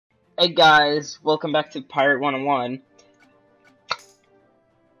Hey guys, welcome back to Pirate101.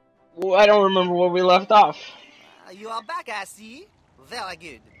 Well, I don't remember where we left off. You are back, I see. Very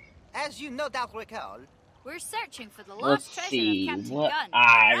good. As you no doubt recall, we're searching for the Let's lost treasure see. of Captain What? Gun.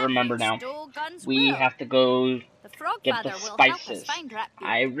 I remember now. We have to go The frog get the father will help us spices. find Ratbeard.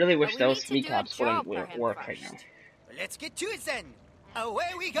 I really wish we those need to do a recaps wouldn't job for him work first. right now. Let's get to it then. Away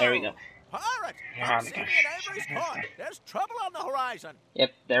we go. There we go. Pirate! Oh I'm my seeing gosh. in Avery's Port. There's trouble on the horizon.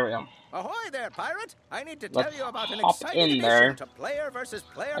 Yep, there we go. Ahoy there, pirate! I need to Let's tell you about an hop exciting in addition there. to player versus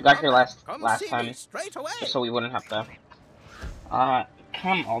player I got here combat. last Come see time, me straight away. just so we wouldn't have to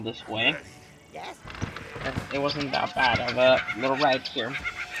come all this way. Yes. It wasn't that bad of a little ride here.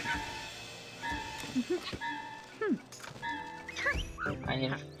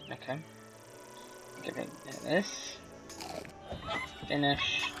 Okay. Give it this.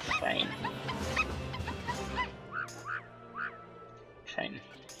 Finish train.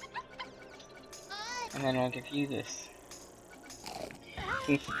 And then I'll give you this.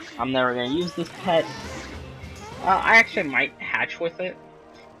 Since I'm never gonna use this pet, I actually might hatch with it,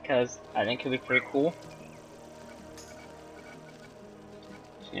 because I think it'll be pretty cool.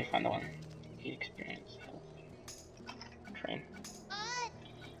 Just need to find the one. The experience. Train.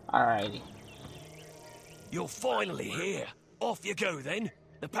 Alrighty. You're finally here. Off you go then.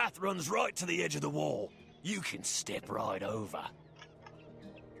 The path runs right to the edge of the wall. You can step right over.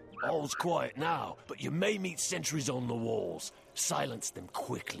 All's quiet now, but you may meet sentries on the walls. Silence them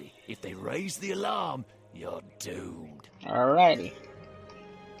quickly. If they raise the alarm, you're doomed. Alrighty.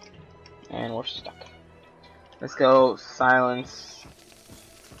 And we're stuck. Let's go silence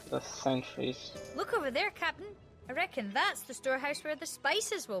the sentries. Look over there, Captain. I reckon that's the storehouse where the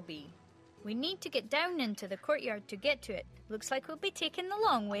spices will be. We need to get down into the courtyard to get to it. Looks like we'll be taking the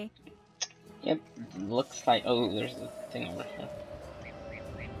long way. Yep, looks like... Oh, there's a thing over here.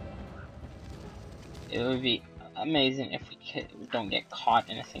 It would be amazing if we don't get caught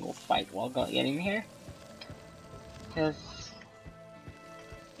in a single fight while getting here. Because,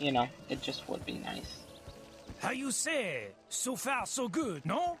 you know, it just would be nice. How you say? So far, so good,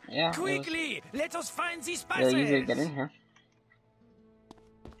 no? Yeah. Quickly, let us find these spices. Really easy to get in here.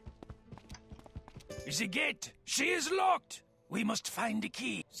 The gate, she is locked. We must find the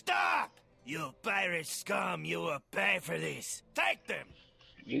key. Stop! You pirate scum, you will pay for this. Take them!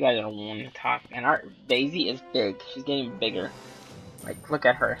 You guys are one to talk. And our Daisy is big. She's getting bigger. Like, look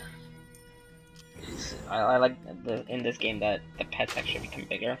at her. I like in this game that the pets actually become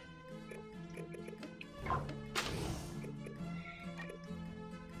bigger.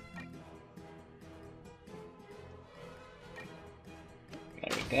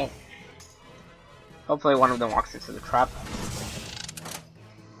 There we go. Hopefully one of them walks into the trap.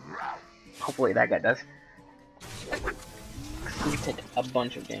 Hopefully that guy does. He would take a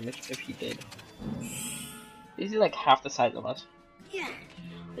bunch of damage if he did. Is he like half the size of us?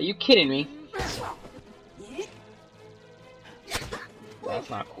 Are you kidding me? That's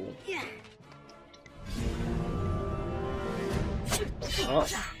not cool. Oh.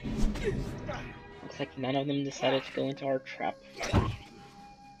 Looks like none of them decided to go into our trap.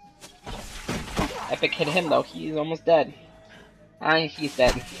 Epic hit him though, he's almost dead. He's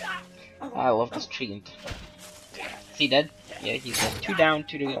dead. I love this treatment. Is he dead? Yeah, he's dead. 2 down,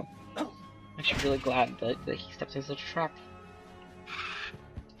 2 to go. I'm actually really glad that he stepped into such a trap.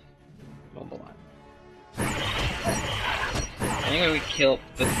 Mobile on. I think I would kill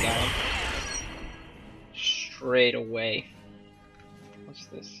this guy straight away. What's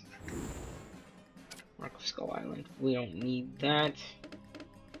this? Rock of Skull Island. We don't need that.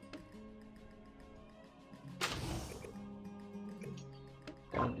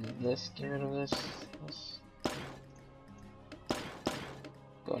 Gonna do this, get rid of this.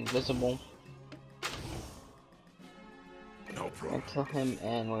 Go invisible. No problem. I'll kill him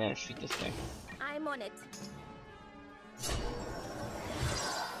and we're gonna shoot this thing. I'm on it.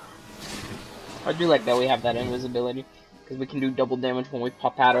 I do like that we have that invisibility, because we can do double damage when we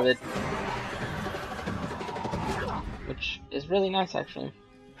pop out of it. Which is really nice actually.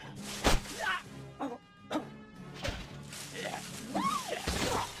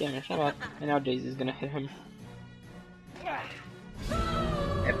 Damn, shut up. And now Daisy's gonna hit him.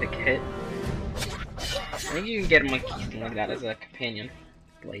 Epic hit. I think you can get a monquisten like that as a companion.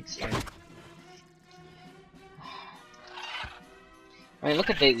 Blade Stone. I mean,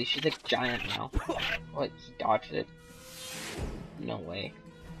 look at Daisy, she's like giant now. What, he dodged it? No way.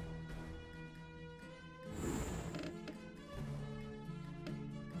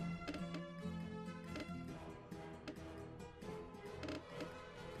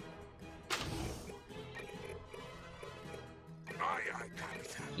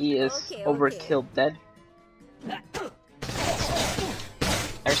 He is Okay, overkill dead.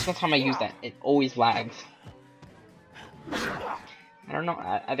 Every single time I use that, it always lags. I don't know,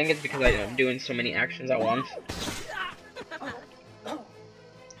 I think it's because I'm doing so many actions at once.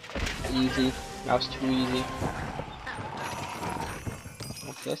 Easy. That was too easy.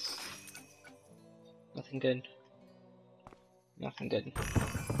 What's this? Nothing good. Nothing good.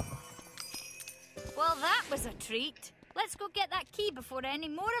 Well, that was a treat. Let's go get that key before any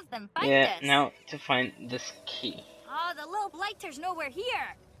more of them find Yeah, us. now to find this key. Oh, the little blighter's nowhere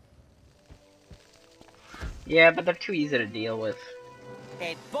here. Yeah, but they're too easy to deal with.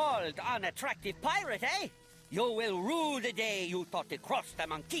 A bold, unattractive pirate, eh? You will rue the day you thought to cross the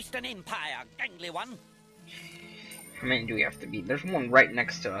monquisten empire, gangly one. How many do we have to beat? There's one right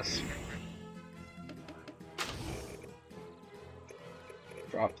next to us.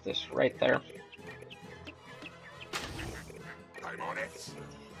 Drop this right there. I'm on it.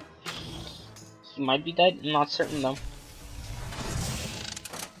 He might be dead, I'm not certain though.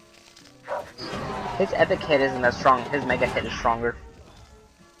 His epic hit isn't as strong, his mega hit is stronger.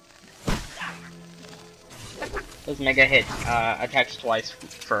 His mega hit attacks twice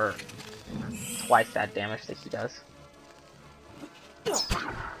for twice that damage that he does.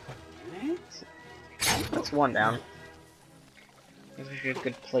 That's one down. This is a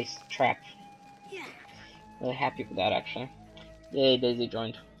good place to trap. Really happy with that actually. Yay, Daisy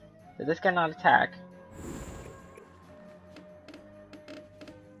joined. Did this guy not attack?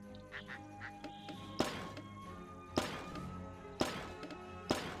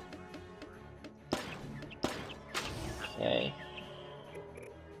 Okay.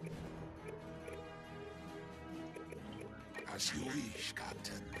 As you wish,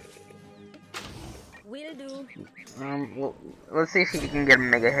 Captain. Will do. Well, let's see if he can get a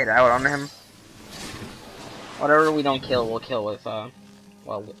mega hit out on him. Whatever we don't kill, we'll kill with, well,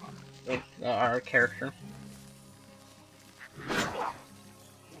 with our character.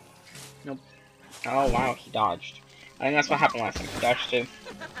 Nope. Oh wow, he dodged. I think that's what happened last time. He dodged too.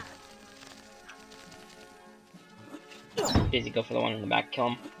 Busy, go for the one in the back, kill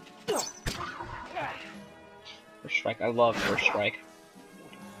him. First strike, I love first strike.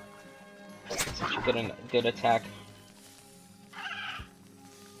 Such a good attack.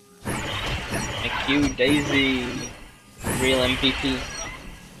 Thank you, Daisy. Real MVP.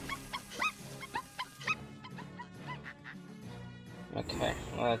 Okay,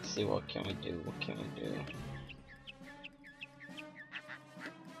 let's see, what can we do? What can we do?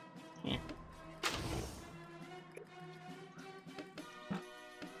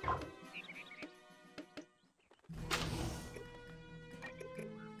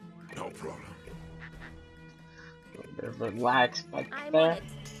 No problem. A little bit of a lag spike I'm there. on it.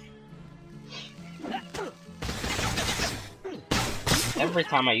 Every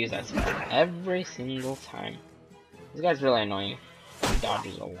time I use that spell. Every single time. This guy's really annoying. He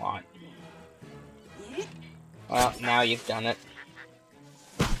dodges a lot. Well, now you've done it.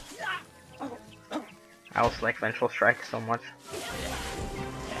 I also like Vengeful Strike so much.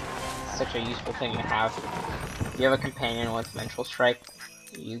 It's such a useful thing to have. If you have a companion with Vengeful Strike,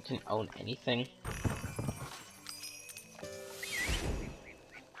 you can own anything.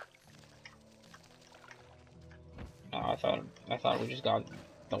 Oh, I thought we just got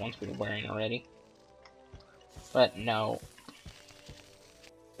the ones we were wearing already. But no.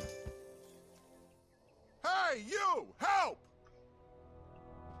 Hey, you! Help!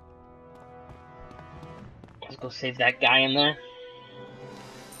 Let's go save that guy in there.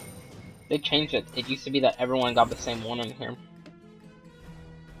 They changed it. It used to be that everyone got the same one in here.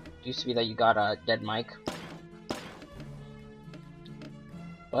 It used to be that you got a dead Mike.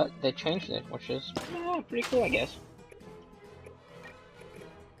 But they changed it, which is pretty cool, I guess.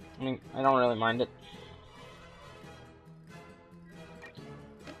 I mean, I don't really mind it.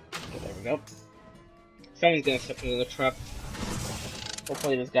 Okay, there we go. Someone's gonna step into the trap.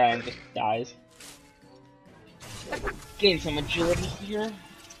 Hopefully this guy just dies. Gain some agility here.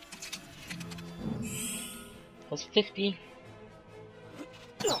 Plus 50.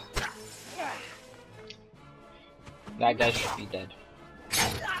 That guy should be dead.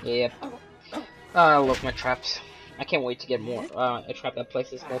 Yep. I love my traps. I can't wait to get more. A trap that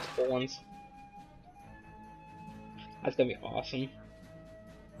places multiple ones. That's gonna be awesome.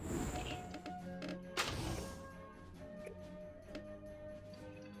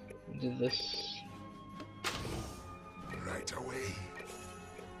 Do this. Right away.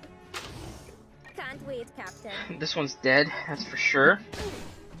 Can't wait, Captain. This one's dead, that's for sure.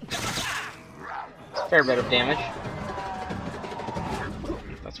 It's a fair bit of damage.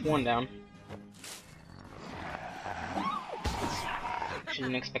 That's one down.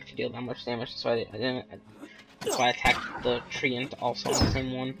 actually didn't expect to deal that much damage, so I didn't. That's why I attacked the treant also on the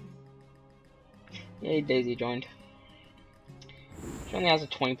same one. Yay, Daisy joined. She only has a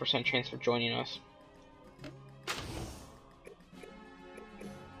 20% chance of joining us.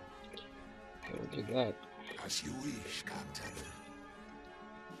 Okay, we'll do that. As you wish, Captain.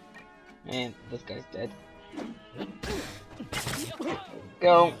 And this guy's dead.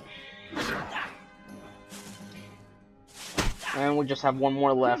 Go. And we just have one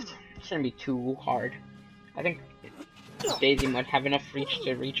more left. Shouldn't be too hard. I think Daisy might have enough reach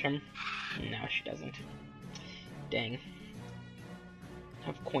to reach him. No, she doesn't. Dang.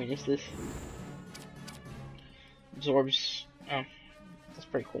 How coin is this? Absorbs. Oh, that's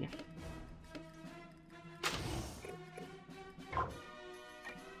pretty cool.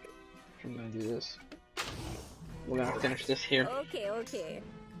 I'm gonna do this. We're gonna finish this here. Okay.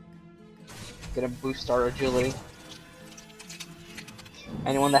 Gonna boost our agility.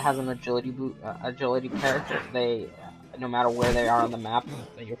 Anyone that has an agility character, they, no matter where they are on the map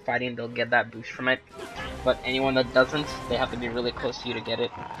that you're fighting, they'll get that boost from it. But anyone that doesn't, they have to be really close to you to get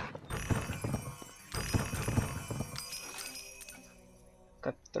it.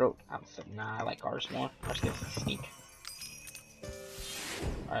 Cutthroat outfit. Nah, I like ours more. Ours gets to sneak.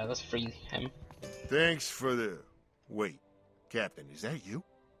 Alright, let's free him. Thanks for the... Wait, Captain, is that you?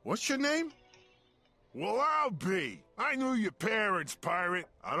 What's your name? Well, I'll be. I knew your parents, pirate.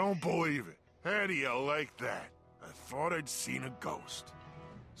 I don't believe it. How do you like that? I thought I'd seen a ghost.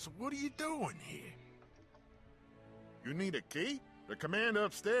 So what are you doing here? You need a key? The commander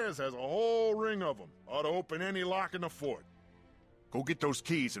upstairs has a whole ring of them. Ought to open any lock in the fort. Go get those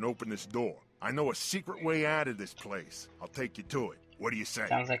keys and open this door. I know a secret way out of this place. I'll take you to it. What do you say?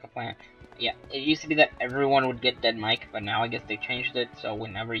 Sounds like a plan. Yeah, it used to be that everyone would get Dead Mike, but now I guess they changed it, so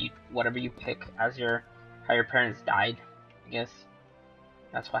whenever you, whatever you pick as how your parents died, I guess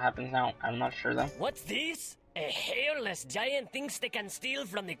that's what happens now. I'm not sure though. What's this? A hairless giant thinks they can steal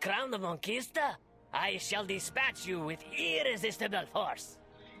from the crown of Monquista? I shall dispatch you with irresistible force.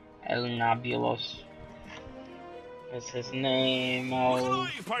 El Nabulos is his name. Look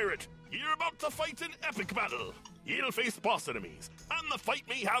alive, pirate! You're about to fight an epic battle. You'll face boss enemies, and the fight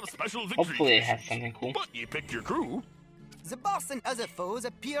may have special victories. Hopefully it has something cool. But you picked your crew. The boss and other foes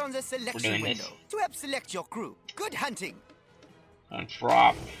appear on the selection window to help select your crew. Good hunting. And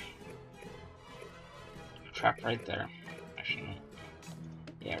drop. Trap right there. Actually, no.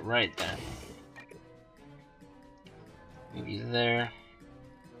 Yeah, right there. Maybe there.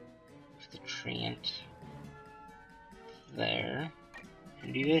 There's the treant. There.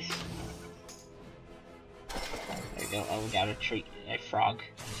 And do this. There we go. Oh, we got a frog.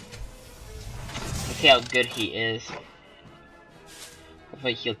 Let's see how good he is.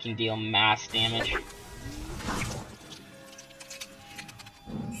 Hopefully he can deal mass damage.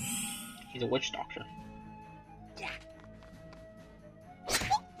 He's a witch doctor.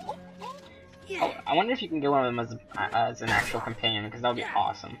 Oh, I wonder if you can get one of them as an actual companion, because that would be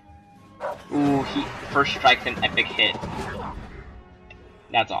awesome. Ooh, he first strike's an epic hit.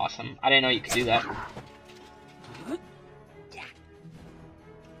 That's awesome. I didn't know you could do that.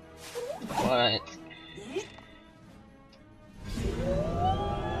 What?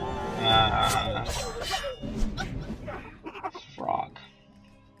 Frog.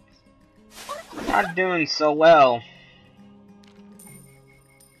 Not doing so well.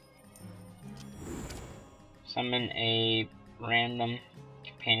 Summon a random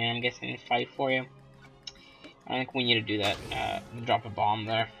companion, I'm guessing, to fight for you. I think we need to do that. Drop a bomb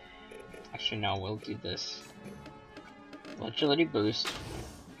there. Actually, no, we'll do this. Agility boost.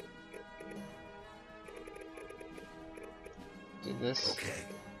 Do this. Okay.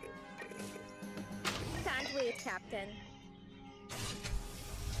 Can't wait, Captain.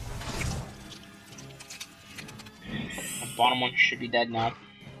 The bottom one should be dead now.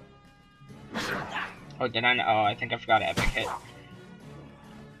 Oh, did I? Oh, I think I forgot epic hit.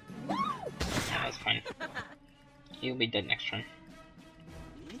 Yeah, that's fine. He'll be dead next turn.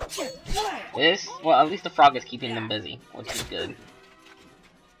 This? Well, at least the frog is keeping them busy, which is good.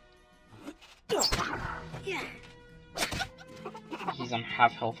 He's on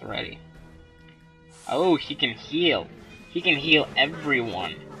half health already. Oh, he can heal. He can heal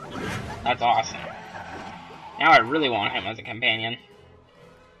everyone. That's awesome. Now I really want him as a companion.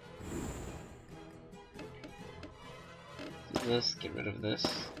 Do this, get rid of this,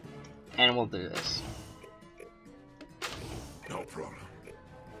 and we'll do this. No problem.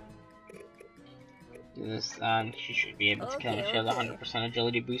 Do this, and she should be able to kill him. She has 100%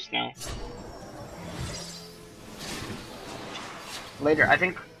 agility boost now. Later, I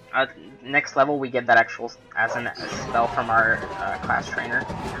think next level we get that actual as a spell from our class trainer,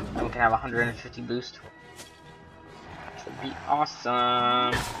 and we can have 150 boost. Which would be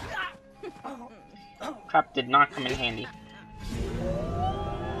awesome. Trap did not come in handy.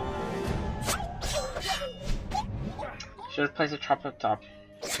 Should have placed a trap up top.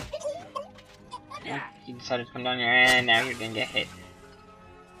 Yeah, he decided to come down here, and now you're gonna get hit.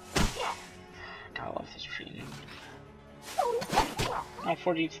 God, I love this tree. Oh,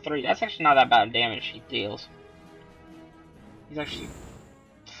 43. That's actually not that bad damage he deals. He's actually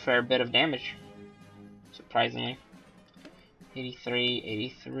a fair bit of damage, surprisingly. 83,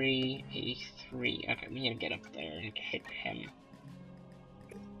 83, 83. Okay, we need to get up there and hit him.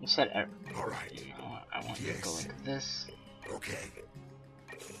 We'll set it. Alright. No, I want to go like this. Okay.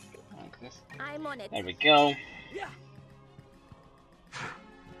 Like this. I'm on it. There we go. Yeah.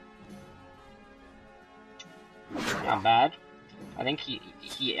 Not bad. I think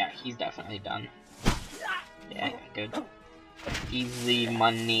he's definitely done. Yeah, good. Easy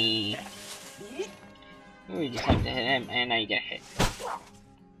money. Ooh, you just have to hit him, and now you get hit.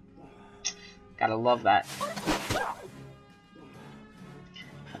 Gotta love that.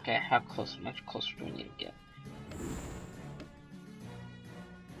 Okay, how close? Much closer do we need to get?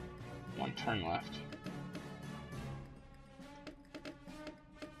 One turn left.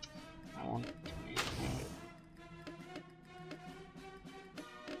 I want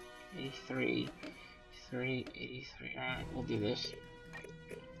 83, 83. Alright, we'll do this.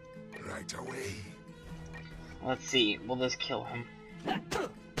 Right away. Let's see, will this kill him?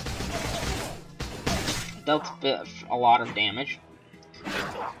 Dealt a lot of damage.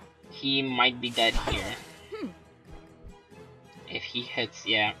 He might be dead here. If he hits,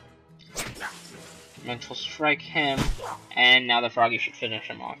 yeah. Mental strike him, and now the froggy should finish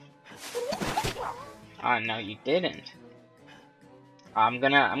him off. No, you didn't. I'm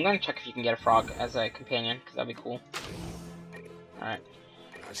gonna check if you can get a frog as a companion, because that'd be cool. Alright.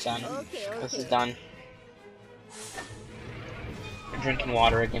 Done. Okay. This is done. I'm drinking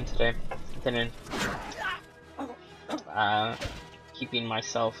water again today. Didn't keeping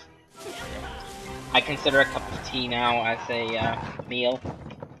myself. I consider a cup of tea now as a meal.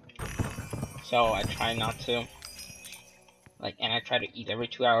 So I try not to. And I try to eat every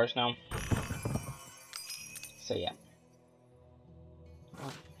 2 hours now. So yeah.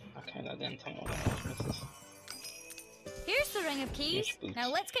 Okay, that didn't tell me what else this is. Here's the ring of keys. Now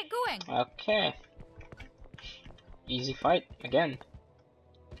let's get going. Okay. Easy fight again.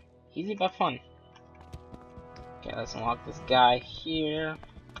 Easy but fun. Okay, let's unlock this guy here.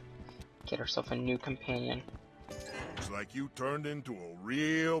 Get ourselves a new companion. Looks like you turned into a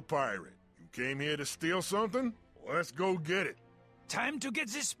real pirate. You came here to steal something? Let's go get it. Time to get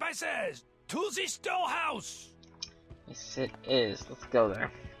the spices to the storehouse. Yes, it is. Let's go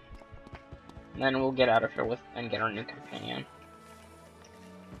there. And then we'll get out of here and get our new companion.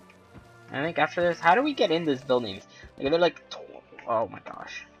 I think after this, how do we get in these buildings? They're like, oh my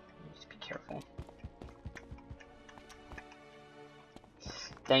gosh. Just be careful.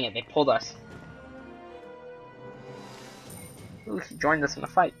 Dang it, they pulled us. Ooh, he joined us in the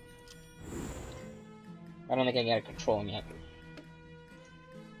fight. I don't think I can control him yet.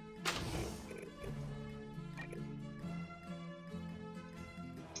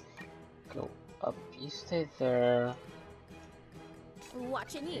 Go up, you stay there.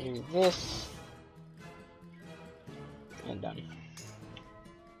 Watch and eat. Do this. And done.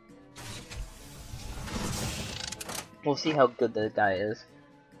 We'll see how good this guy is.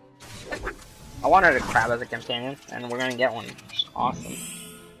 I wanted a crab as a companion, and we're gonna get one, which is awesome.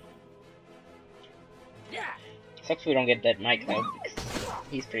 Except we don't get Dead Mike though, because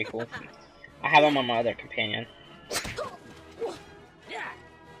he's pretty cool. I have him on my other companion.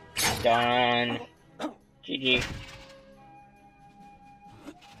 Done. GG.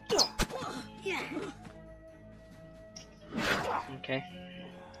 Okay.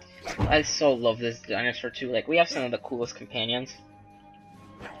 I so love this dinosaur too. Like, we have some of the coolest companions.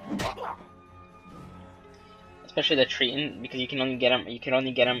 Especially the Triton, because you can only get them. You can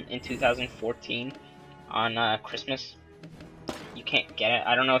only get them in 2014 on Christmas. You can't get it.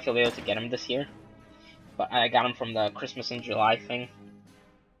 I don't know if you'll be able to get them this year, but I got them from the Christmas in July thing,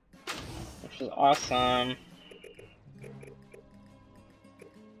 which is awesome.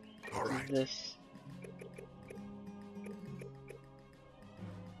 All right. This.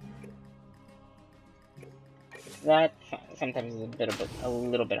 That sometimes is a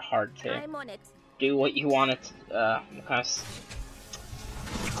little bit hard to do what you want it. I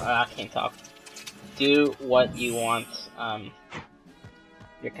can't talk. Do what you want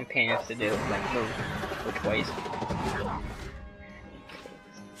your companions to do, like move which ways.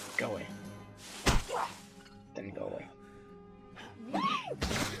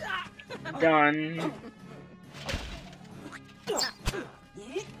 done.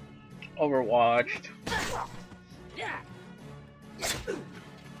 Overwatched.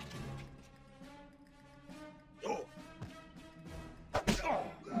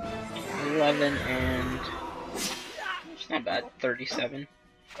 11 and it's not bad. 37.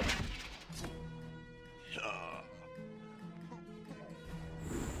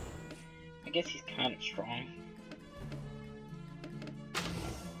 I guess he's kind of strong.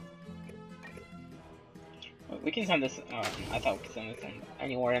 We can send this. I thought we could send this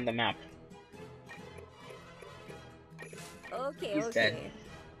anywhere in the map. Okay, He's okay.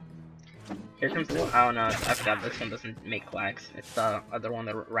 dead. Here comes the. Oh no, I forgot this one doesn't make flags. It's the other one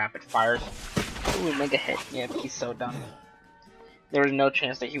that rapid fires. Ooh, mega hit. Yep, he's so done. There was no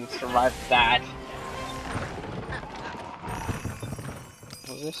chance that he would survive that.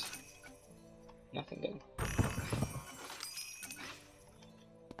 What was this? Nothing good.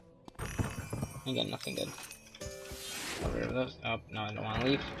 Again, nothing good. Get rid of those. Oh, no, I don't want to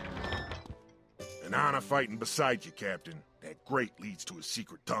leave. An honor fighting beside you, Captain. That grate leads to a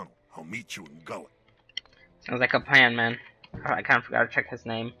secret tunnel. I'll meet you in Gullet. Sounds like a plan, man. I kind of forgot to check his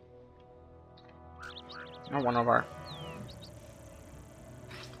name. Oh, one of our...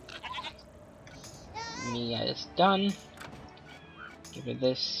 Mia is done. Give her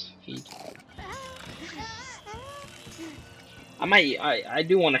this. Feed. I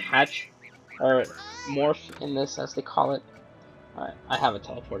do want to hatch, or morph in this, as they call it. I have a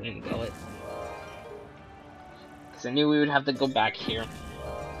teleport in Gullet. Because I knew we would have to go back here.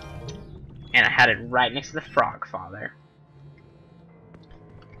 And I had it right next to the Frog Father.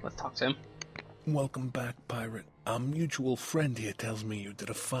 Let's talk to him. Welcome back, Pirate. Our mutual friend here tells me you did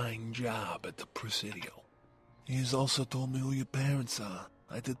a fine job at the Presidio. He has also told me who your parents are.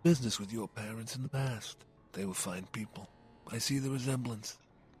 I did business with your parents in the past. They were fine people. I see the resemblance.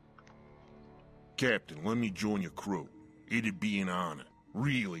 Captain, let me join your crew. It'd be an honor.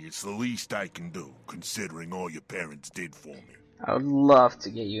 Really, it's the least I can do, considering all your parents did for me. I would love to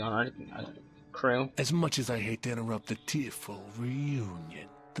get you on our crew. As much as I hate to interrupt the tearful reunion,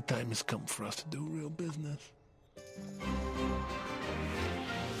 the time has come for us to do real business.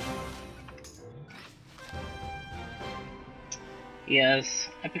 Yes,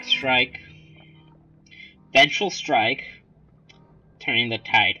 Epic Strike. Vengeful Strike. Turning the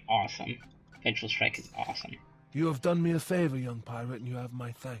tide, awesome. Vengeful Strike is awesome. You have done me a favor, young pirate, and you have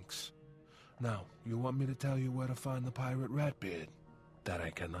my thanks. Now, you want me to tell you where to find the pirate Ratbeard? That I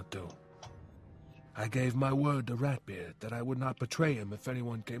cannot do. I gave my word to Ratbeard that I would not betray him if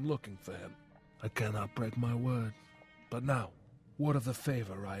anyone came looking for him. I cannot break my word. But now, what of the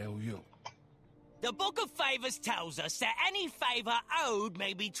favor I owe you? The Book of Favors tells us that any favor owed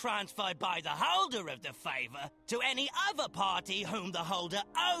may be transferred by the holder of the favor to any other party whom the holder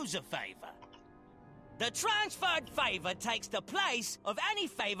owes a favor. The transferred favor takes the place of any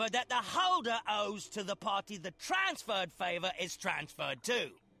favor that the holder owes to the party the transferred favor is transferred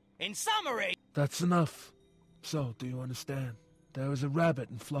to. In summary... That's enough. So, do you understand? There is a rabbit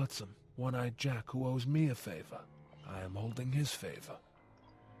in Flotsam, One-Eyed Jack, who owes me a favor. I am holding his favor.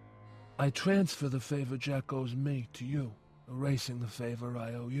 I transfer the favor Jack owes me to you, erasing the favor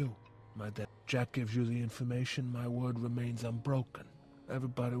I owe you. My dad. Jack gives you the information, my word remains unbroken.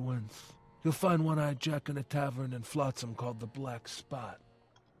 Everybody wins. You'll find One-Eyed Jack in a tavern in Flotsam called the Black Spot.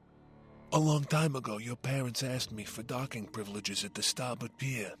 A long time ago, your parents asked me for docking privileges at the starboard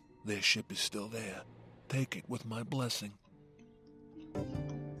pier. Their ship is still there. Take it with my blessing.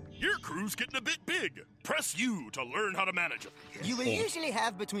 Your crew's getting a bit big. Press U to learn how to manage it. You will usually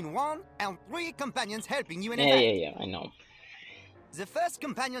have between 1 and 3 companions helping you in Yeah, I know. The first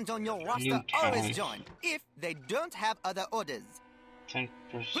companions on your roster always join, if they don't have other orders. 10%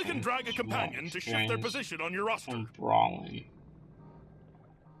 Click and drag a companion to shift their position on your roster. From brawling.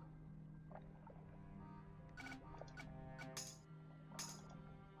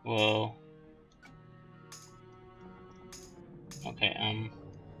 Whoa. Okay,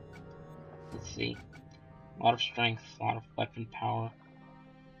 let's see. A lot of strength, a lot of weapon power.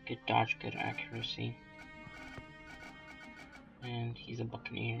 Good dodge, good accuracy. And he's a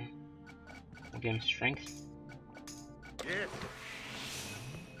buccaneer. We'll give him strength. Yeah.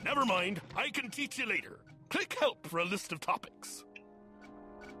 Never mind, I can teach you later. Click help for a list of topics.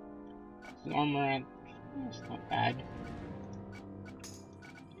 The armor, that's not bad.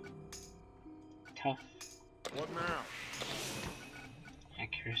 Tough. What now?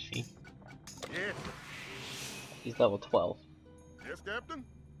 Accuracy. Yeah. He's level 12. Yes, Captain?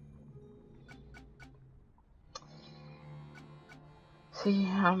 See,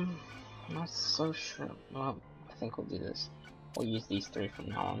 I'm not so sure. Well, I think we'll do this. We'll use these 3 from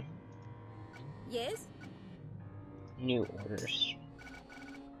now on. Yes? New orders.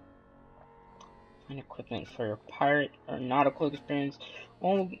 Find equipment for your pirate or nautical experience.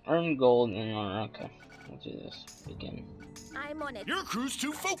 Only earn gold and okay. Let's do this. Begin. I'm on it. Your crew's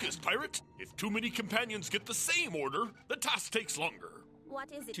too focused, pirate. If too many companions get the same order, the task takes longer.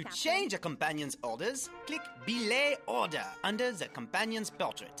 What is it, To Captain? change a companion's orders, click Belay Order under the companion's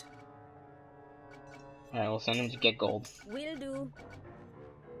portrait. Alright, we'll send him to get gold. Will do.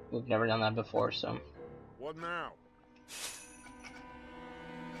 We've never done that before, so. What now?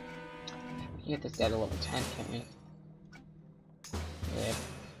 We can get this guy to level 10, can't we? Yeah.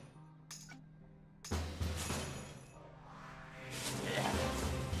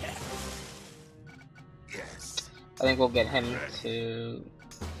 Yes. I think we'll get him to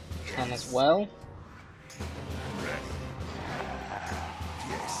 10 as well.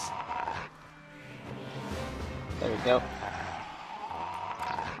 There we go.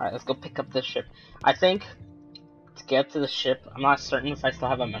 Alright, let's go pick up this ship. I think to get to the ship, I'm not certain if I still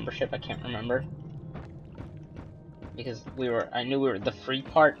have a membership, I can't remember. Because I knew the free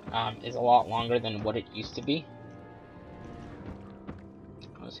part is a lot longer than what it used to be.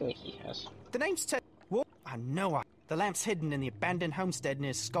 Let's see what he has. The name's What? I know the lamp's hidden in the abandoned homestead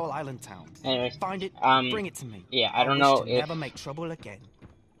near Skull Island town. Anyways, find it, bring it to me. Yeah, I don't know wish to if never make trouble again.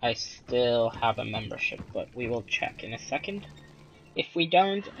 I still have a membership, but we will check in a second. If we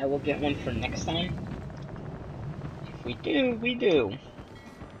don't, I will get one for next time. If we do, we do.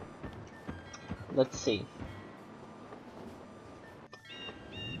 Let's see.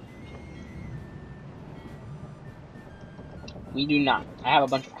 We do not. I have a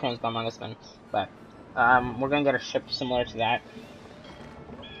bunch of crowns by monquisten, but we're gonna get a ship similar to that.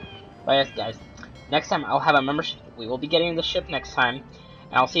 But yes, guys, next time I'll have a membership. We will be getting the ship next time,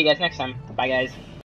 and I'll see you guys next time. Bye, guys.